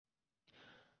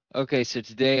Okay, so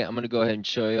today I'm going to go ahead and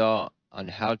show y'all on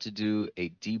how to do a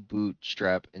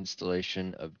Debootstrap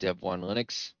installation of Devuan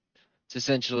Linux. It's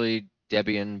essentially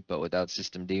Debian, but without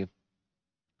systemd.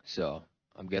 So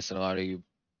I'm guessing a lot of you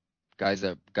guys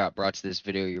that got brought to this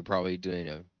video, you're probably doing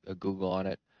a Google on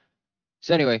it.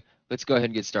 So anyway, let's go ahead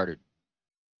and get started.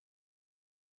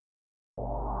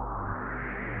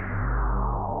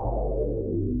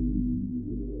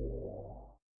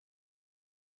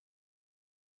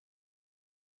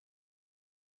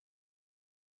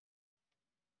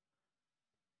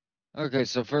 Okay,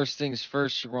 so first things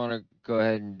first, you want to go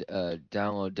ahead and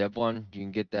download Devuan. You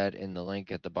can get that in the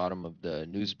link at the bottom of the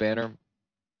news banner.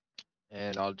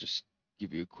 And I'll just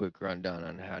give you a quick rundown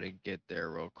on how to get there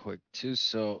real quick too.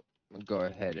 So I'll go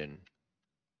ahead and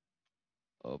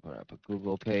open up a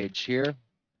Google page here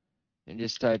and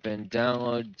just type in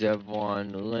download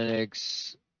Devuan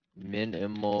Linux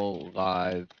minimal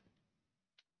live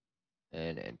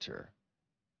and enter.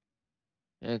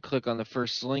 And click on the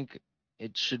first link.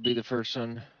 It should be the first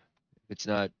one. If it's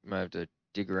not, you might have to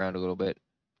dig around a little bit.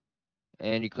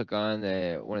 And you click on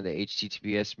one of the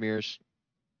HTTPS mirrors.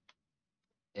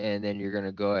 And then you're going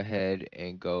to go ahead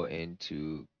and go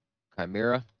into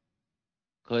Chimaera.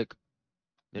 Click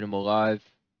minimal live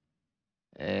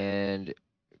and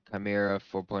Chimaera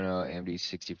 4.0 AMD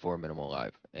 64 minimal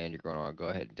live. And you're going to want to go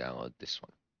ahead and download this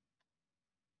one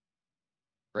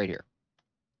right here.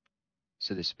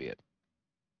 So this will be it.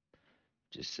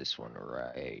 Just this one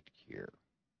right here.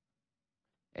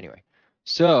 Anyway,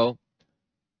 so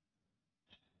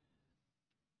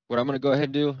what I'm going to go ahead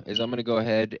and do is I'm going to go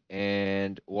ahead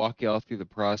and walk y'all through the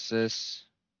process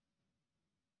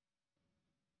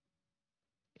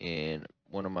in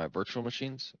one of my virtual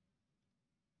machines.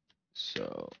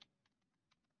 So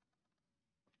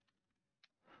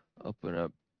open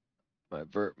up my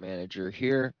Virt Manager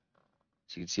here.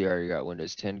 So you can see I already got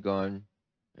Windows 10 going,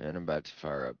 and I'm about to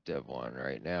fire up Devuan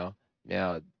right now.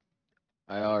 Now,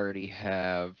 I already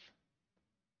have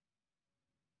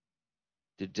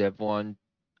the Devuan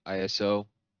ISO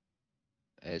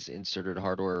as inserted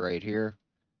hardware right here,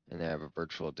 and I have a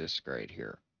virtual disk right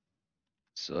here.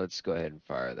 So let's go ahead and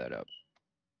fire that up.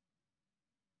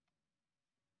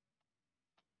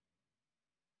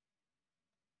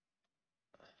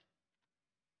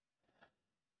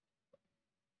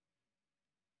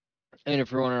 And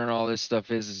if you're wondering all this stuff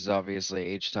is, this is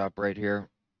obviously HTOP right here.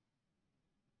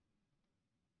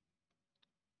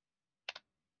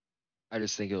 I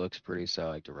just think it looks pretty, so I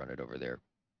like to run it over there,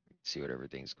 see what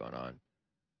everything's going on.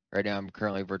 Right now, I'm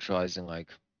currently virtualizing like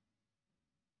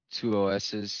 2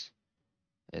 OSs,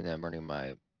 and I'm running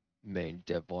my main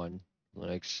Devuan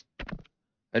Linux.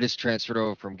 I just transferred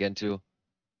over from Gentoo.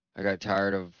 I got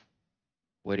tired of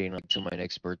waiting like till my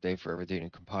next birthday for everything to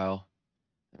compile,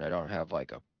 and I don't have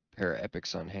like a pair of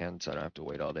Epics on hand, so I don't have to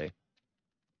wait all day.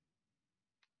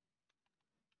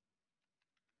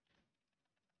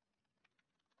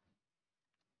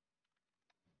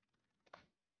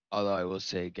 Although I will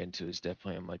say Gentoo is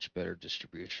definitely a much better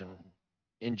distribution.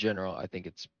 In general, I think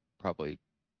it's probably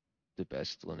the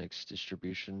best Linux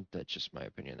distribution. That's just my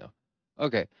opinion though.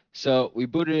 Okay, so we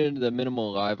booted into the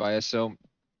minimal live ISO.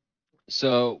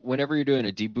 So whenever you're doing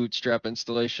a Debootstrap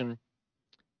installation,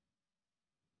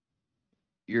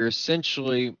 you're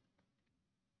essentially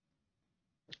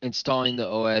installing the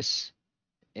OS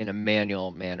in a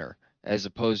manual manner, as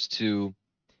opposed to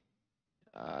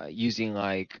using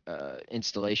like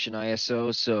installation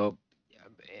ISO. So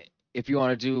if you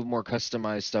want to do more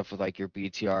customized stuff with like your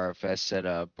BTRFS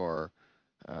setup or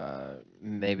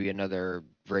maybe another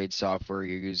RAID software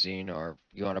you're using, or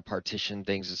you want to partition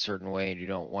things a certain way and you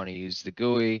don't want to use the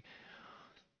GUI,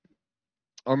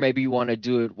 or maybe you want to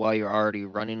do it while you're already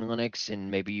running Linux and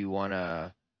maybe you want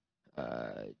to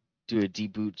do a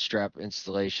debootstrap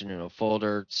installation in a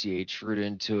folder, chroot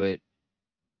into it,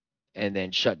 and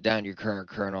then shut down your current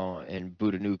kernel and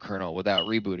boot a new kernel without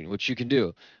rebooting, which you can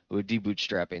do with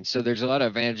debootstrapping. So there's a lot of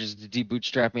advantages to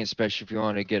debootstrapping, especially if you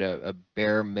want to get a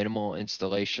bare minimal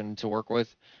installation to work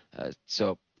with.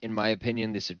 So in my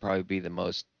opinion, this would probably be the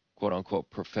most quote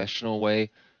unquote professional way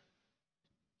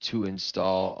to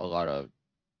install a lot of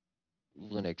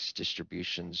Linux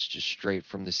distributions just straight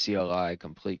from the CLI,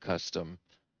 complete custom.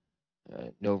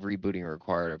 No rebooting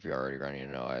required if you're already running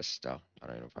an OS stuff. I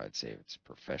don't know if I'd say it's a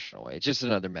professional way. It's just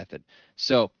another method.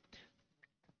 So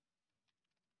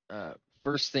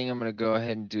first thing I'm going to go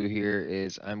ahead and do here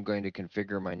is I'm going to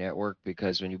configure my network,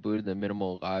 because when you boot the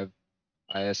minimal live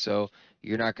ISO,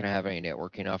 you're not going to have any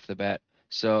networking off the bat.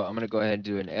 So I'm going to go ahead and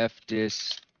do an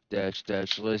fdisk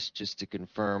 -- list just to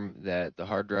confirm that the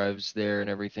hard drive's there and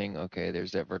everything. Okay,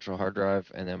 there's that virtual hard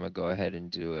drive. And then I'm going to go ahead and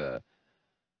do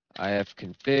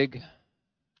ifconfig.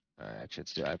 Actually,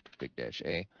 let's do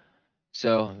ifconfig-a.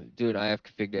 So do an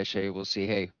ifconfig-a. We'll see,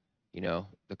 hey,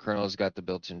 the kernel's got the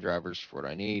built-in drivers for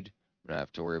what I need. I don't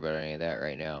have to worry about any of that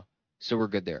right now. So we're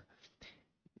good there.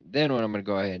 Then what I'm going to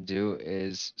go ahead and do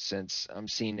is, since I'm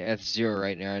seeing F0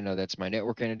 right now, I know that's my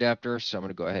networking adapter. So I'm going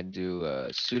to go ahead and do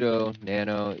sudo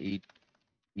nano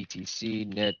etc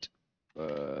net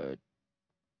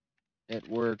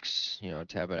networks,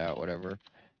 tab it out, whatever.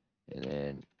 And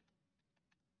then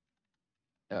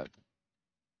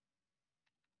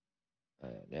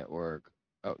network,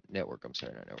 I'm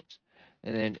sorry, not networks.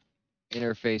 And then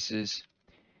interfaces.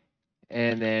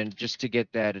 And then just to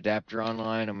get that adapter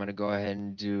online, I'm going to go ahead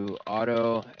and do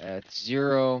auto at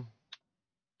 0,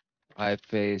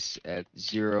 iFace at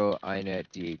 0, iNet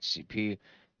DHCP.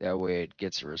 That way it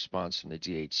gets a response from the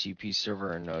DHCP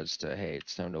server and knows to, hey,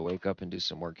 it's time to wake up and do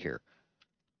some work here.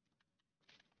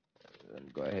 Then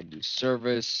go ahead and do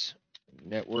service,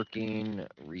 networking,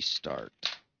 restart.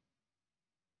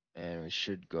 And we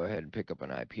should go ahead and pick up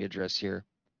an IP address here.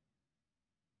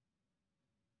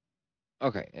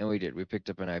 Okay, and we did. We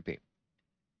picked up an IP.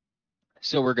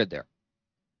 So we're good there.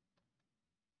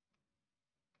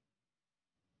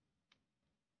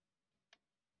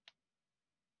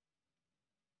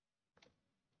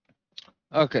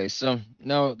 Okay, so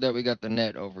now that we got the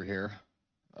net over here,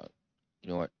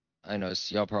 you know what? I know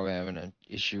y'all probably having an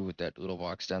issue with that little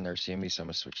box down there, CME, so I'm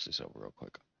gonna switch this over real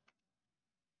quick.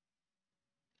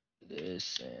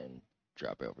 This and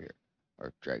drop it over here,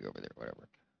 or drag over there, whatever.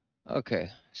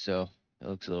 Okay, so it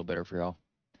looks a little better for y'all.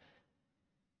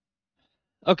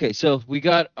 Okay, so we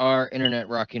got our internet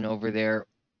rocking over there.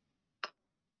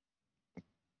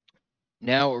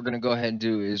 Now what we're going to go ahead and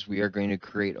do is we are going to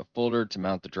create a folder to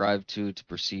mount the drive to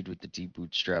proceed with the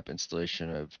Debootstap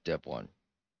installation of Devuan.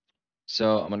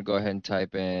 So I'm going to go ahead and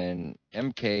type in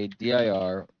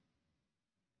mkdir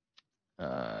 /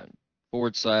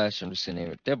 I'm just going to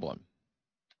name it Devuan.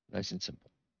 Nice and simple.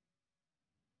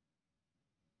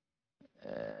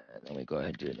 And let me go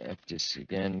ahead and do an fdisk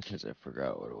again because I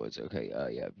forgot what it was. Okay,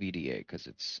 yeah, VDA because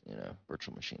it's,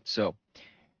 virtual machine. So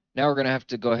now we're going to have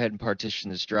to go ahead and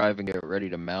partition this drive and get it ready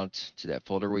to mount to that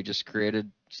folder we just created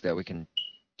so that we can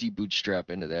debootstrap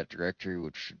into that directory,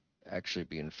 which should actually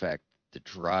be, in fact, the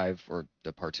drive or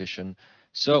the partition.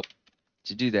 So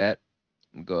to do that,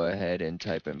 go ahead and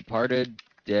type in parted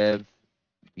dev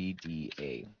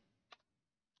VDA.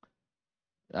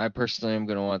 I personally am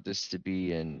going to want this to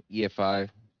be an EFI,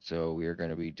 so we are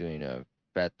going to be doing a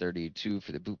FAT32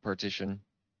 for the boot partition.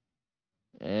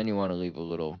 And you want to leave a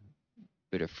little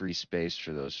bit of free space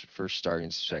for those first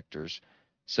starting sectors.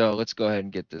 So let's go ahead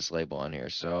and get this label on here.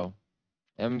 So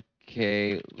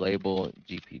MK label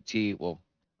GPT. Well,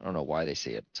 I don't know why they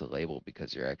say it to label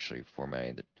because you're actually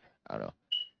formatting the, I don't know.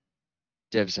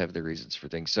 Devs have their reasons for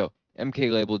things. So MK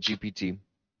label GPT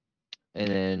and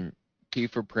then P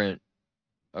for print.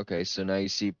 Okay, so now you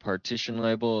see partition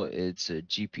label. It's a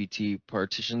GPT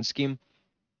partition scheme.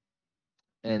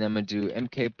 And I'm going to do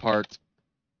MK part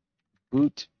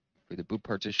boot for the boot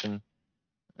partition.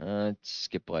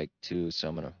 Skip like 2, so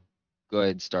I'm going to go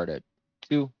ahead and start at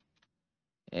 2.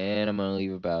 And I'm going to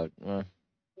leave about, a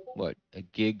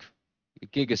gig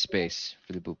of space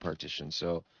for the boot partition.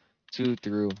 So 2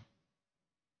 through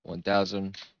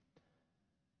 1000.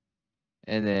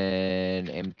 And then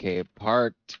MK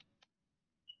part.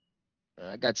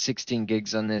 I got 16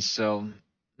 gigs on this, so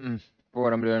for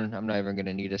what I'm doing, I'm not even going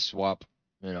to need a swap,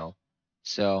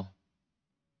 So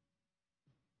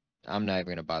I'm not even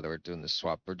going to bother with doing the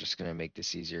swap. We're just going to make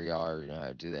this easier. Y'all already know how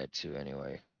to do that too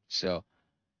anyway. So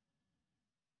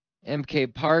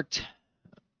MK part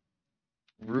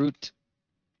root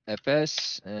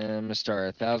fs, and I'm going to start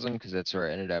at 1000 because that's where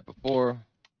I ended at before.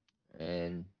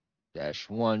 And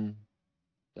 -1,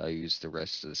 I'll use the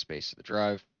rest of the space of the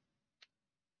drive.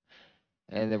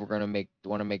 And then we're going to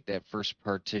want to make that first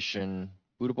partition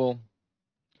bootable.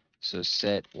 So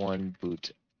set 1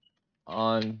 boot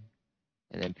on,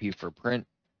 and then P for print.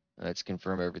 Let's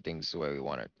confirm everything's the way we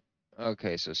want it.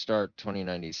 Okay, so start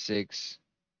 2096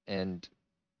 and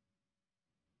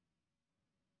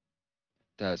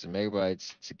 1000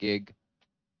 megabytes. It's a gig.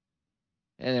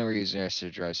 And then we're using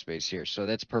extra drive space here. So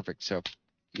that's perfect. So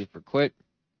P for quit.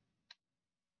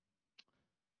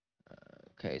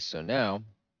 Okay, so now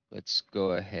let's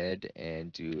go ahead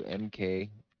and do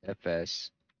mkfs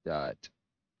dot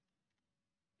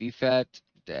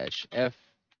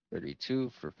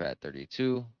bfat-f32 for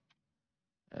fat32,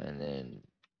 and then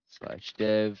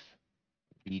 /dev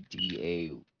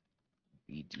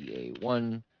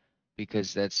VDA1,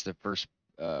 because that's the first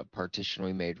partition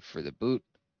we made for the boot.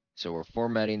 So we're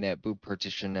formatting that boot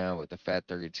partition now with the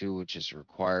FAT32, which is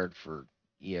required for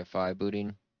EFI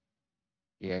booting.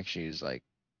 You actually use like,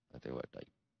 I think what, like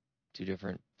 2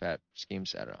 different FAT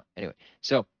schemes? I don't know. Anyway,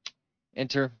 so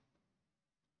enter,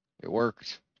 it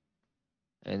worked.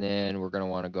 And then we're going to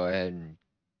want to go ahead and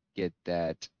get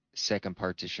that second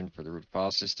partition for the root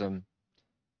file system.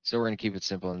 So we're going to keep it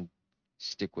simple and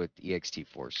stick with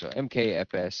ext4. So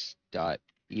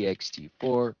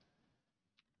mkfs.ext4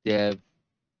 dev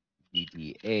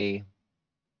vda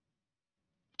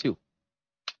 2.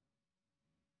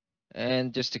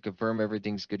 And just to confirm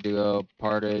everything's good to go,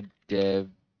 parted dev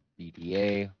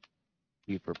vda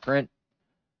p for print.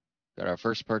 Got our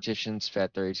first partitions,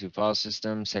 FAT32 file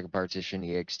system, second partition,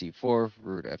 ext4,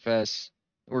 root fs.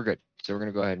 We're good. So we're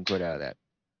going to go ahead and quit out of that.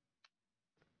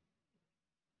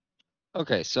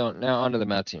 Okay, so now onto the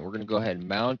mounting. We're going to go ahead and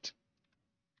mount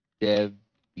dev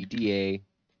vda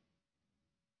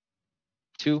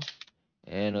 2.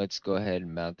 And let's go ahead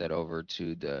and mount that over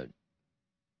to the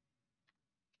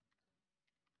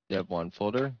dev1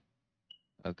 folder.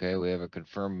 Okay, we have a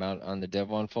confirmed mount on the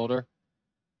dev1 folder.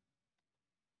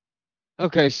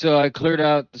 Okay, so I cleared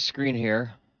out the screen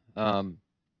here.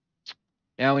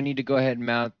 Now we need to go ahead and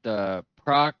mount the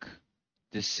proc,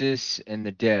 the sys, and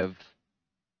the dev.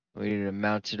 We need to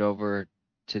mount it over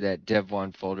to that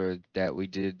dev1 folder that we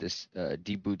did this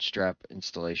Debootstap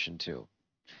installation to.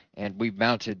 And we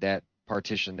mounted that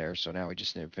partition there, so now we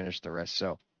just need to finish the rest.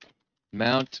 So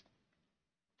mount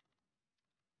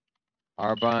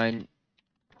arbine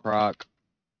proc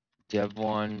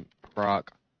dev1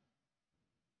 proc.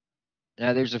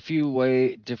 Now there's a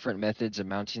few different methods of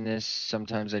mounting this.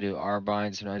 Sometimes I do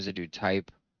arbine, sometimes I do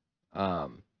type.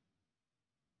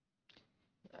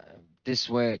 This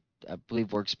way I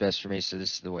believe works best for me, so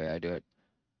this is the way I do it.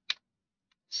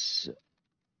 So,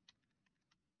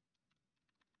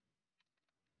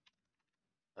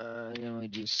 then we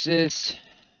do sys,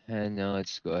 and now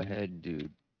let's go ahead and do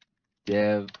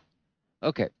dev.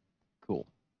 Okay, cool.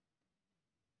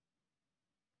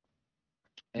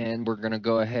 And we're gonna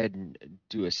go ahead and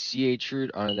do a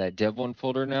chroot onto that dev1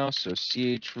 folder now. So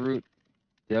chroot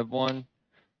dev1, and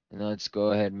then let's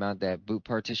go ahead and mount that boot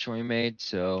partition we made.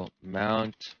 So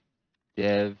mount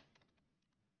dev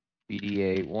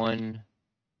vda1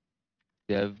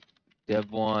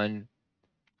 dev1.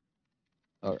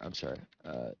 Oh, I'm sorry.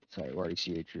 Sorry, we already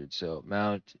chroot. So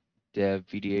mount dev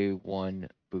vda1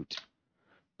 boot.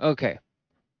 Okay.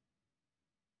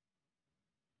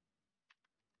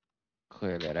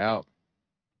 Clear that out.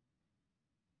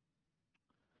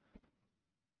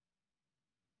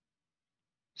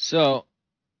 So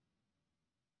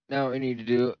now what we need to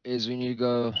do is we need to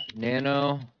go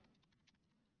nano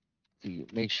to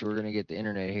make sure we're going to get the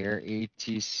internet here.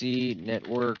 etc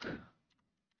network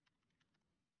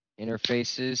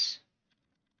interfaces.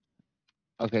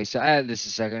 Okay, so I had this a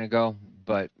second ago,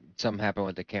 but something happened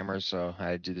with the camera, so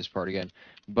I had to do this part again.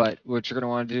 But what you're going to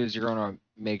want to do is you're going to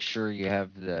make sure you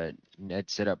have the net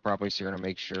set up properly. So you're going to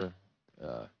make sure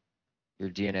your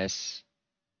DNS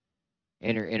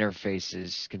and your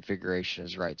interfaces configuration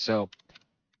is right. So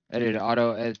I did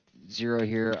auto F0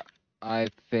 here,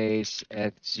 iFace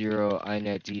F0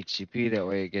 iNet DHCP. That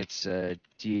way it gets a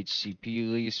DHCP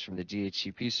release from the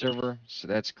DHCP server. So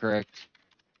that's correct.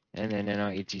 And then now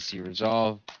etc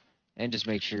resolve. And just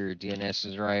make sure your DNS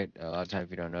is right. A lot of times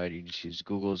if you don't know it, you just use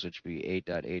Google's, which would be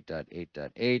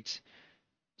 8.8.8.8.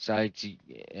 Sites,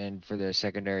 and for the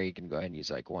secondary, you can go ahead and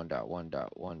use like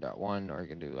 1.1.1.1, or you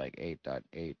can do like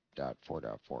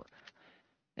 8.8.4.4.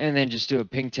 And then just do a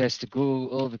ping test to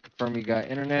Google to confirm you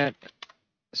got internet.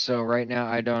 So right now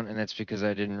I don't, and that's because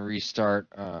I didn't restart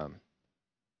my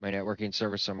networking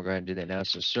service. So I'm gonna go ahead and do that now.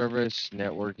 So service,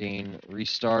 networking,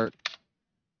 restart.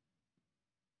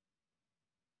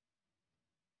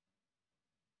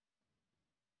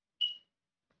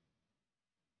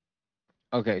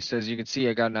 Okay, so as you can see,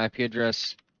 I got an IP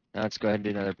address. Now let's go ahead and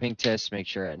do another ping test, make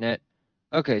sure at net.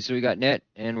 Okay, so we got net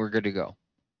and we're good to go.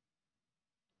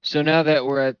 So now that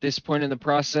we're at this point in the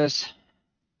process,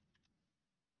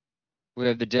 we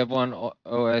have the Devuan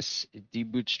OS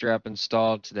Debootstap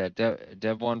installed to that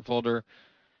Devuan folder.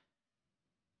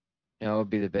 Now would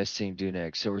be the best thing to do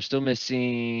next. So we're still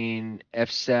missing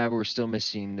fstab, we're still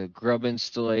missing the Grub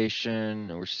installation,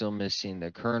 and we're still missing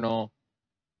the kernel.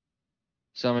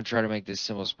 So I'm gonna try to make this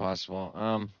simple as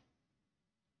possible.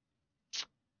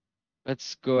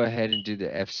 Let's go ahead and do the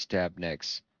fstab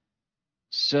next.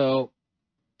 So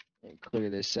clear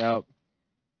this out.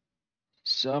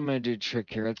 So I'm gonna do a trick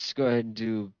here. Let's go ahead and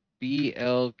do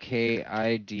blkid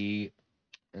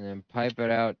and then pipe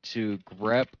it out to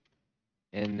grep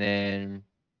and then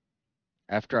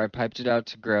after I piped it out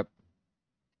to grep,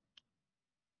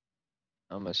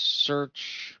 I'm going to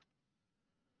search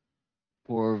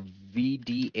for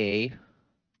VDA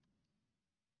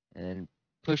and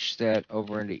push that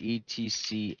over into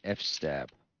etc fstab.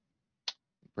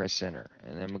 Press enter,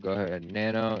 and then we'll go ahead and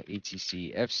nano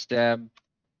etc fstab.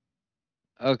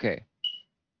 Okay,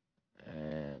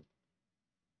 and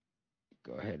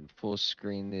go ahead and full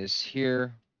screen this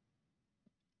here.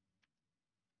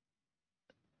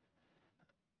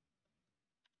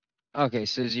 Okay,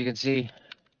 so as you can see,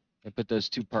 I put those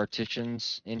two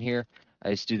partitions in here.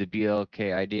 I just do the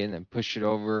BLK ID and then push it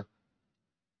over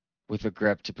with a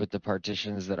grep to put the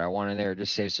partitions that I want in there. It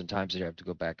just saves some time so you have to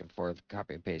go back and forth,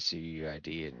 copy and paste the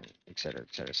UUID and et cetera, et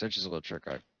cetera. So it's just a little trick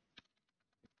I picked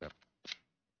up.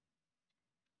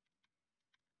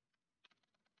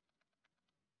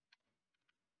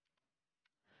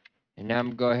 And now I'm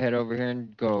going to go ahead over here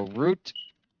and go root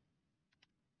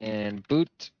and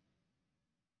boot.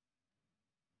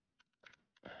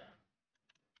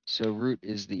 So root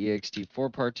is the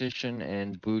ext4 partition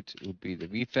and boot would be the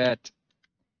vfat.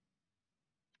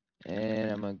 And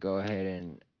I'm going to go ahead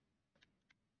and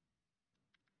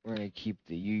we're going to keep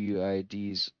the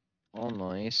UUIDs all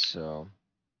nice. So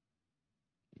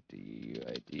keep the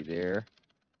UUID there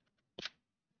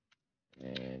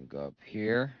and go up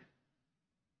here.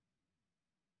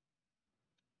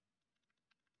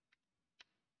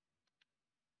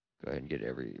 Go ahead and get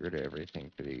rid of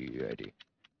everything for the UUID.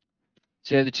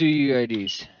 So yeah, the two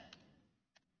UUIDs.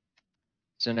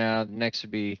 So now next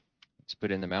would be, let's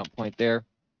put in the mount point there.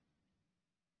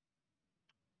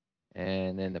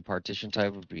 And then the partition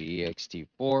type would be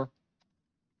ext4.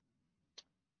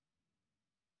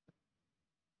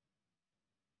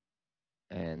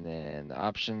 And then the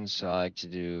options, I like to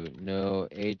do no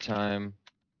A time,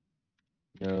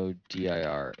 no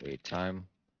dir A time.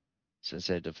 Since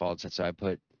it defaults, and so I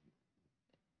put,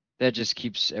 that just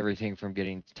keeps everything from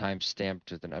getting time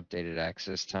stamped with an updated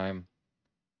access time.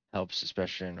 Helps,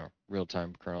 especially in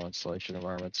real-time kernel installation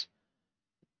environments.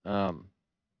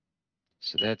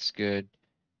 So that's good.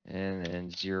 And then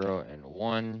 0 and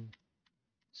 1.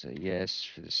 So yes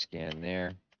for the scan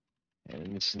there.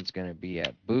 And this one's going to be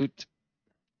at boot.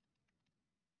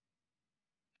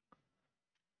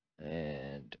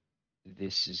 And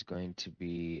this is going to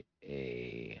be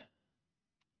a,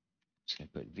 just going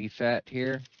to put vfat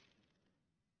here. I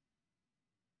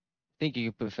think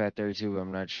you can put fat there too,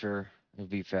 I'm not sure. If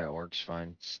vfat works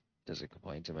fine. Doesn't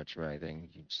complain too much about anything.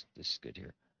 This is good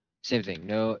here. Same thing,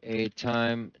 no A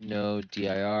time, no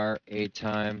dir, A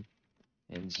time,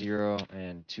 and 0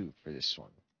 and 2 for this one.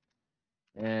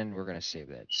 And we're going to save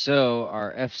that. So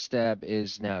our fstab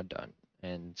is now done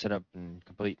and set up and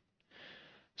complete.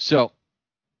 So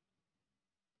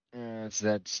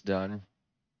that's done.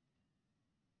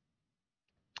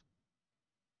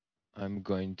 I'm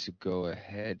going to go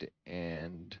ahead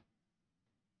and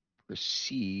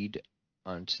proceed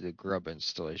onto the Grub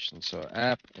installation. So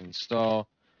app install,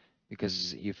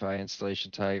 because it's EFI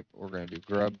installation type, we're going to do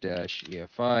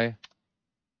grub-EFI.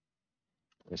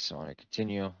 This I want to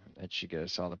continue. That should get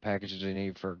us all the packages we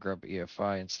need for Grub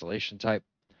EFI installation type.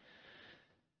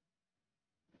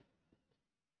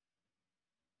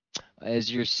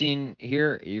 As you're seeing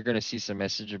here, you're going to see some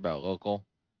message about local.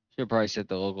 Should probably set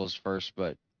the locals first,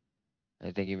 but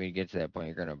I think if you get to that point,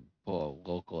 you're going to pull a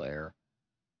local error.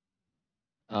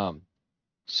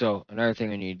 So another thing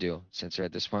we need to do, since we're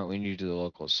at this point, we need to do the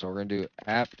locals. So we're going to do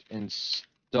apt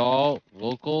install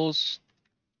locals.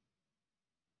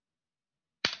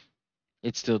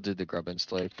 It still did the grub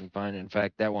installation fine. In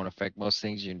fact, that won't affect most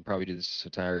things. You can probably do this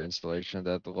entire installation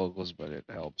without the locals, but it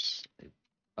helps.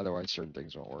 Otherwise, certain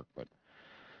things won't work. But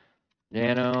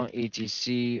nano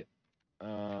etc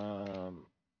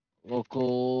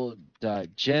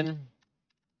local.gen.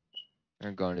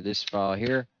 We're going to this file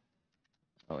here.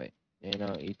 Oh wait,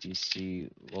 nano etc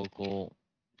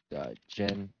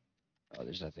local.gen. Oh,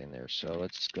 there's nothing there. So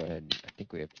let's go ahead. I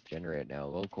think we have to generate now.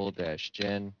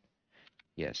 Local-gen.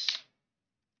 Yes.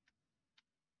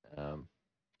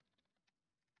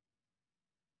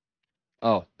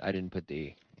 Oh, I didn't put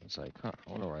the. It's like, huh,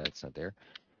 I wonder why that's not there.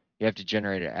 You have to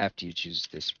generate it after you choose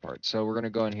this part. So we're going to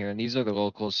go in here, and these are the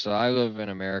locals. So I live in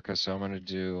America, so I'm going to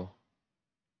do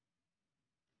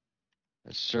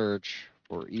a search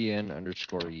for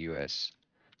en_US.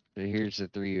 So here's the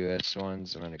 3 US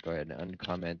ones. I'm going to go ahead and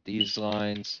uncomment these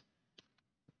lines.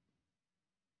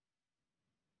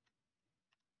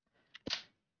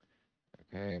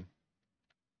 Okay.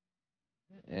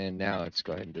 And now let's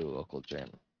go ahead and do local-gen.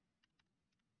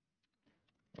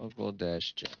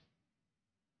 Local-gen.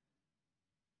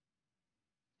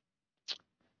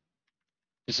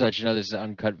 Just to let you know, this is an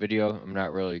uncut video. I'm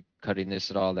not really cutting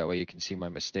this at all. That way you can see my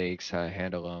mistakes, how I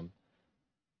handle them,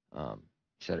 et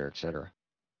cetera, et cetera.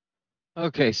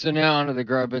 Okay, so now onto the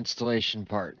Grub installation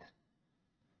part.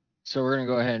 So we're gonna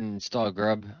go ahead and install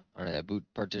Grub on that boot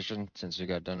partition since we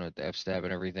got done with the fstab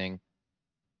and everything.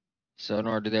 So in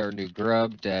order to do that, we're gonna do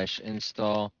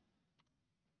grub-install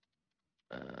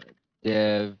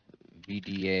dev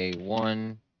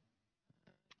vda1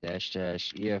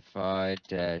 -efi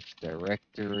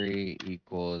 -directory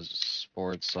equals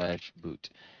 /boot.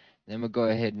 Then we'll go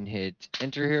ahead and hit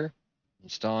enter here.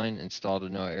 Installing, installed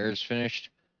with no errors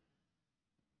finished.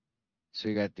 So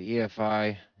we got the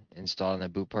EFI installed in the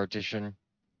boot partition.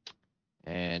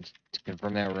 And to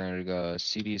confirm that, we're going to go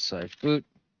cd/boot.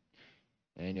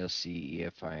 And you'll see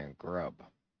EFI and grub.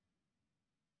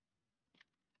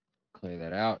 Clear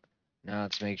that out. Now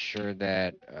let's make sure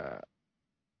that,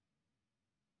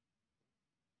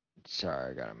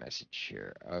 sorry, I got a message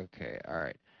here. Okay, all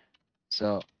right.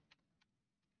 So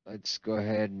let's go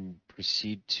ahead and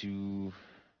proceed to,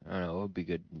 I don't know, what would be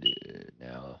good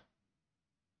now.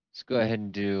 Let's go ahead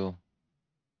and do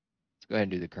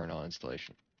the kernel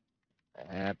installation.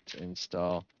 Apt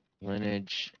install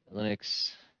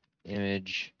Linux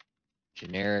image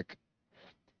generic.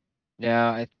 Now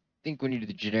I think when you do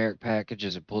the generic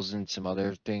packages, it pulls in some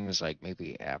other things like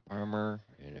maybe app armor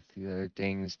and a few other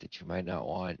things that you might not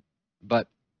want. But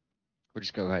we're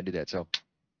just gonna go ahead and do that. So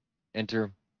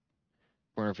enter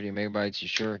 450 megabytes. You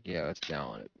sure? Yeah, let's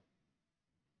download it.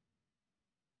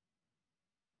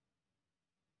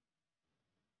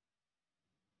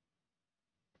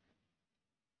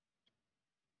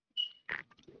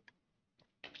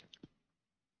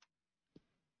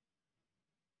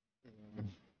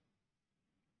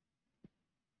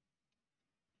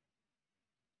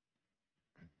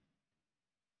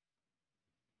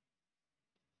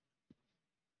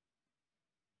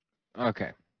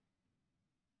 Okay.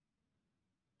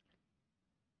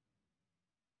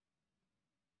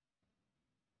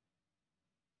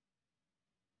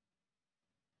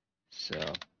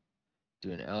 So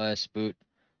do an ls boot.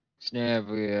 So now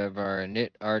we have our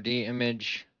init-rd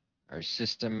image, our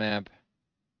system map,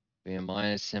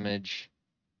 VM- image,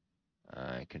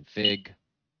 config.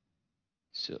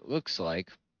 So it looks like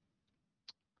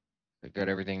I've got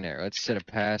everything there. Let's set a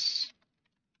pass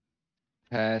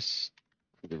for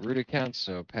the root account.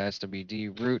 So pass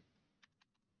wd root.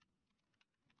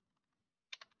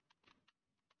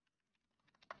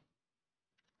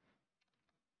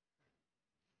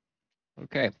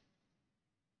 Okay.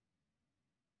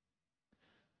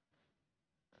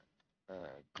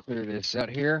 Clear this out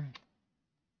here.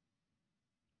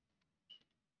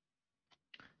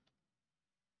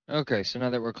 Okay, so now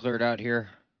that we're cleared out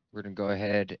here, we're gonna go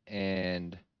ahead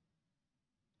and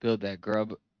build that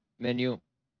grub menu.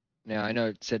 Now I know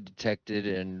it said detected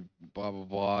and blah blah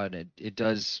blah, and it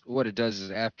does what it does is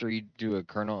after you do a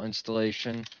kernel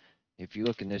installation, if you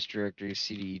look in this directory,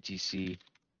 cd etc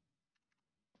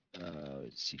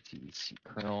ctec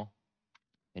kernel,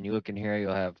 and you look in here,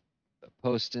 you'll have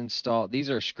post install. These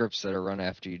are scripts that are run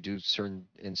after you do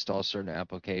install certain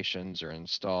applications or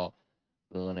install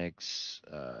the Linux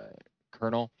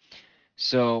kernel.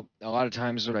 So a lot of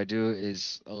times what I do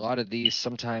is a lot of these,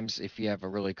 sometimes if you have a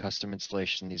really custom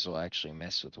installation, these will actually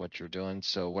mess with what you're doing.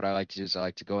 So what I like to do is I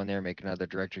like to go in there, make another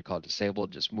directory called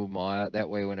disabled, just move them all out. That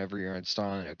way, whenever you're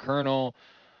installing a kernel,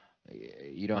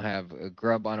 you don't have a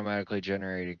grub automatically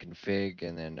generated config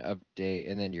and then update,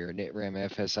 and then your initram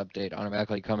fs update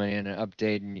automatically coming in and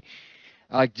update. And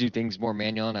I like to do things more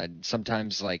manual, and I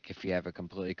sometimes, like if you have a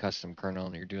completely custom kernel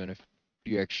and you're doing a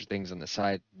few extra things on the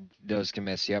side, those can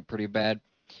mess you up pretty bad.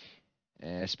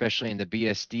 Especially in the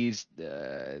BSDs,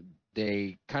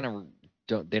 they kind of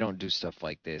don't do stuff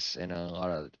like this, and a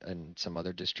lot of and some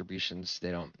other distributions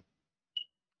they don't.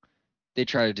 They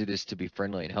try to do this to be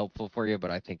friendly and helpful for you,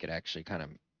 but I think it actually kind of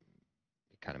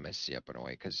messes you up in a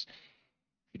way because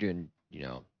you're doing,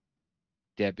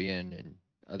 Debian and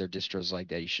other distros like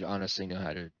that. You should honestly know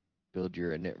how to build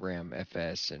your initram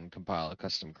fs and compile a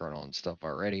custom kernel and stuff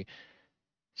already.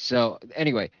 So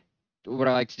anyway, what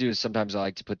I like to do is sometimes I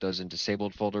like to put those in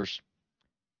disabled folders,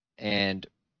 and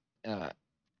to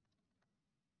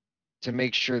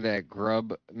make sure that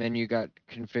grub menu got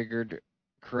configured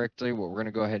correctly, what we're going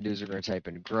to go ahead and do is we're going to type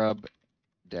in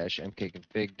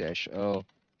grub-mkconfig-o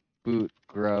boot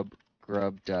grub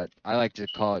I like to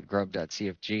call it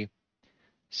grub.cfg.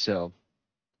 So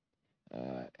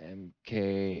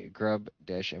mk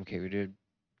grub-mk, we did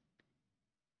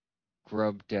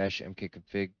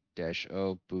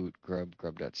grub-mkconfig-o boot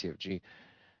grub.cfg.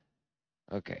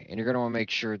 Okay, and you're going to want to make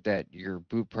sure that your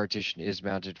boot partition is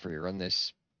mounted for you run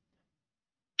this.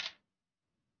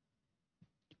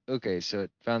 Okay, so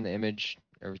it found the image.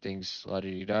 Everything's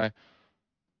la-di-di-di.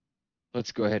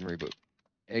 Let's go ahead and reboot.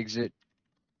 Exit,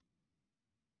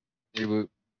 reboot.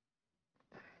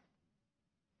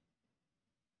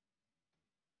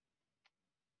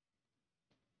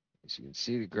 As you can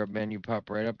see, the grub menu pop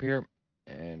right up here,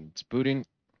 and it's booting.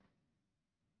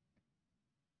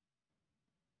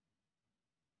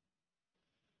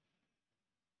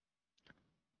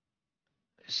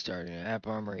 Starting an app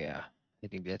armor, yeah. I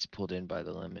think that's pulled in by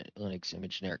the Linux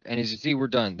image generic. And as you see, we're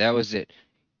done. That was it.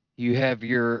 You have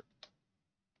your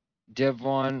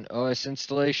Devuan OS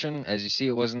installation. As you see,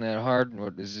 it wasn't that hard.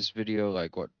 What is this video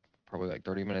like? What, probably like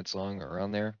 30 minutes long or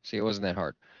around there? See, it wasn't that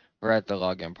hard. We're at the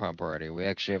login prompt already. We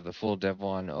actually have the full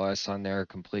Devuan OS on there,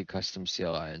 complete custom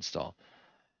CLI install.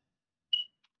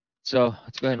 So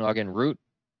let's go ahead and log in root.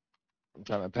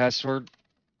 Type my password.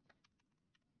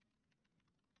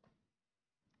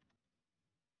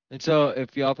 And so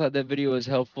if y'all thought that video was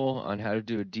helpful on how to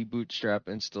do a Debootstrap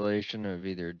installation of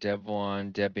either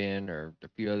Devuan, Debian, or a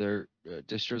few other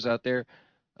distros out there,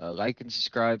 like and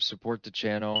subscribe, support the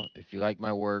channel. If you like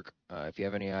my work, if you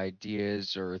have any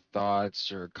ideas or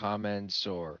thoughts or comments,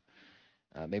 or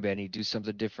maybe I need to do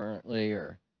something differently,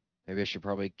 or maybe I should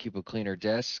probably keep a cleaner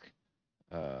desk,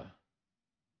 uh,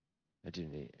 I do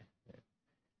need,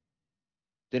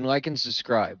 then like and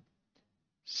subscribe.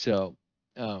 So,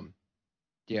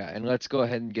 yeah, and let's go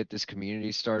ahead and get this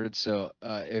community started. So,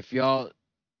 if y'all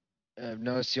have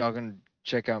noticed, y'all can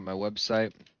check out my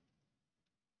website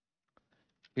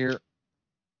here.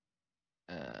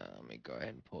 Let me go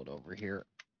ahead and pull it over here.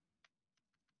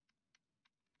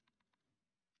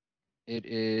 It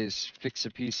is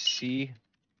fixapc.net.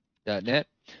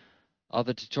 All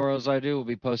the tutorials I do will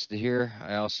be posted here.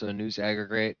 I also news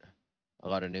aggregate a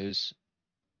lot of news,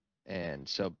 and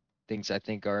so things I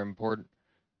think are important.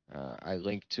 I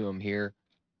link to them here.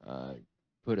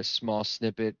 Put a small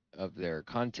snippet of their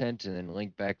content and then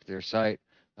link back to their site.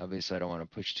 Obviously, I don't want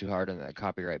to push too hard on that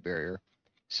copyright barrier.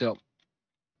 So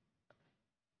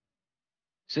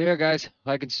yeah, guys,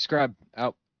 like and subscribe.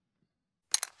 Out.